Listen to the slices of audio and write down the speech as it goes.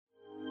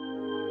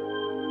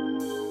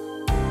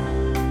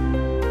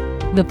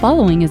The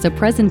following is a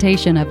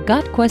presentation of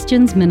Got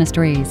Questions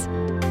Ministries.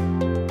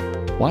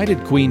 Why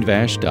did Queen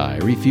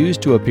Vashti refuse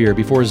to appear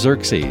before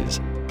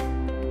Xerxes?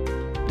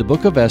 The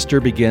book of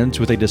Esther begins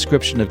with a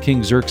description of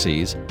King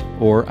Xerxes,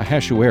 or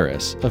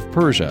Ahasuerus, of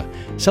Persia,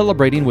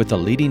 celebrating with the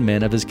leading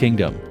men of his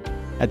kingdom.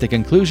 At the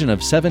conclusion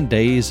of 7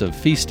 days of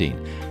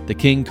feasting, the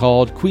king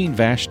called Queen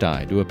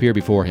Vashti to appear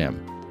before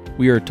him.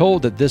 We are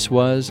told that this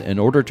was in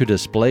order to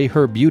display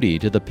her beauty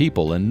to the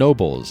people and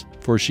nobles,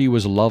 for she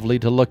was lovely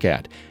to look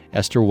at,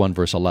 Esther 1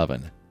 verse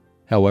 11.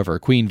 However,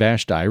 Queen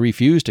Vashti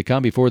refused to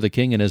come before the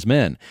king and his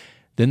men.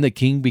 Then the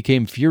king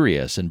became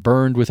furious and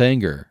burned with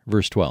anger,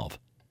 verse 12.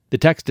 The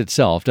text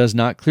itself does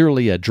not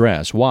clearly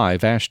address why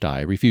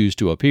Vashti refused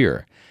to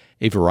appear.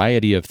 A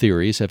variety of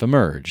theories have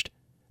emerged.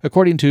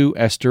 According to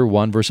Esther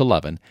 1 verse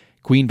 11,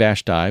 Queen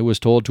Vashti was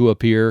told to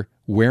appear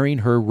wearing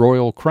her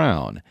royal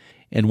crown,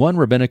 and one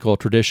rabbinical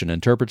tradition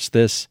interprets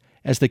this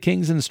as the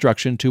king's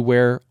instruction to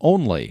wear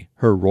only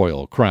her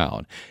royal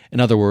crown. In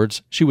other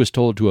words, she was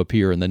told to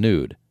appear in the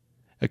nude.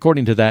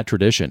 According to that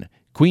tradition,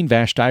 Queen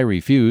Vashti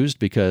refused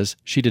because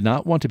she did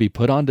not want to be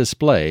put on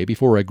display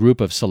before a group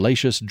of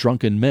salacious,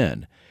 drunken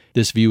men.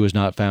 This view is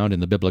not found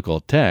in the biblical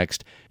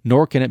text,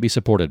 nor can it be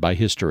supported by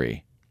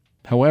history.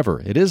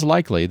 However, it is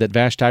likely that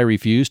Vashti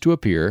refused to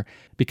appear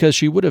because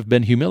she would have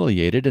been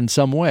humiliated in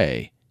some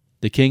way.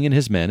 The king and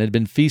his men had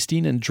been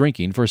feasting and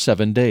drinking for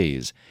 7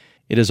 days.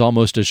 It is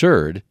almost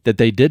assured that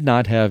they did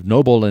not have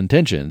noble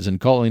intentions in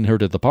calling her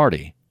to the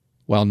party.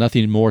 While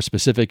nothing more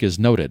specific is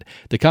noted,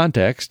 the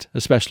context,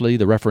 especially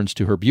the reference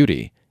to her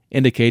beauty,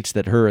 indicates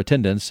that her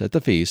attendance at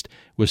the feast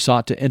was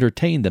sought to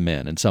entertain the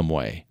men in some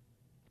way.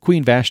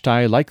 Queen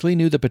Vashti likely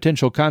knew the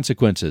potential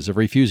consequences of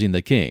refusing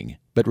the king,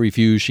 but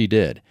refuse she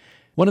did.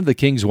 One of the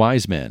king's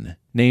wise men,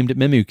 named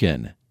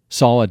Memucan,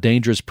 saw a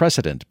dangerous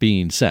precedent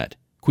being set.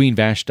 Queen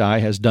Vashti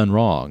has done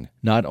wrong,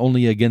 not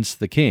only against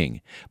the king,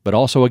 but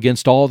also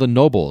against all the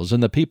nobles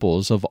and the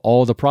peoples of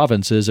all the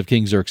provinces of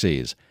King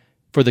Xerxes.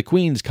 For the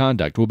queen's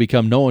conduct will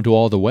become known to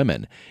all the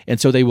women, and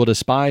so they will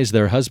despise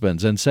their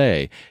husbands and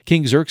say,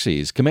 King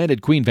Xerxes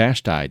commanded Queen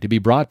Vashti to be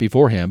brought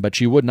before him, but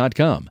she would not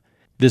come.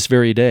 This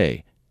very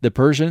day, the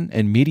Persian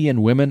and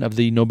Median women of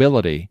the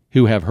nobility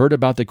who have heard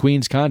about the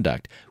queen's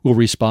conduct will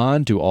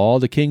respond to all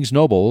the king's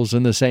nobles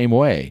in the same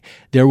way.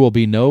 There will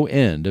be no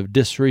end of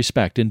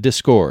disrespect and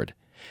discord.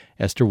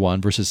 Esther 1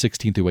 verses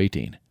 16 through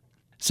 18.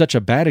 Such a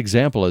bad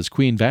example as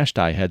Queen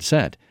Vashti had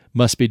set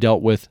must be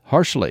dealt with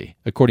harshly,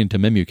 according to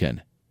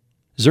Memucan.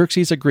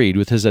 Xerxes agreed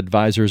with his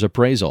advisor's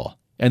appraisal,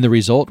 and the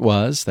result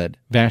was that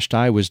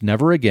Vashti was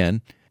never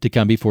again to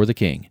come before the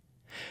king.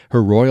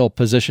 Her royal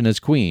position as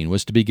queen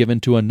was to be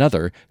given to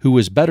another who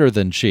was better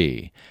than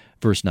she.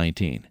 Verse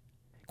 19.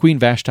 Queen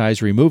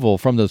Vashti's removal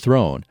from the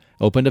throne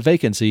opened a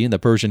vacancy in the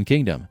Persian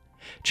kingdom.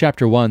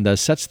 Chapter 1 thus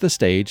sets the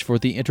stage for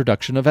the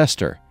introduction of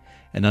Esther,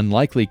 an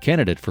unlikely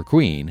candidate for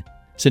queen,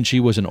 since she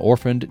was an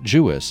orphaned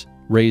Jewess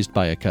raised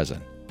by a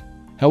cousin.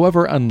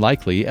 However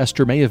unlikely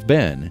Esther may have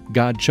been,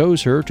 God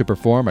chose her to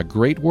perform a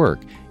great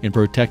work in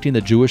protecting the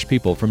Jewish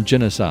people from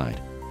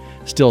genocide.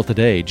 Still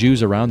today,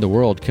 Jews around the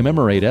world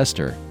commemorate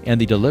Esther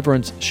and the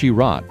deliverance she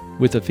wrought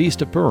with the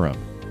Feast of Purim.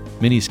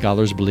 Many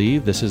scholars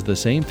believe this is the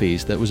same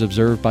feast that was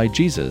observed by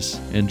Jesus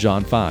in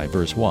John 5,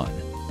 verse 1.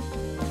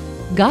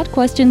 Got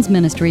Questions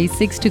Ministries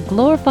seeks to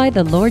glorify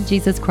the Lord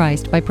Jesus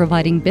Christ by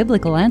providing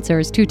biblical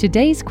answers to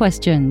today's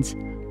questions.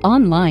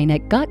 Online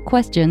at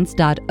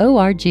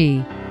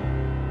gotquestions.org.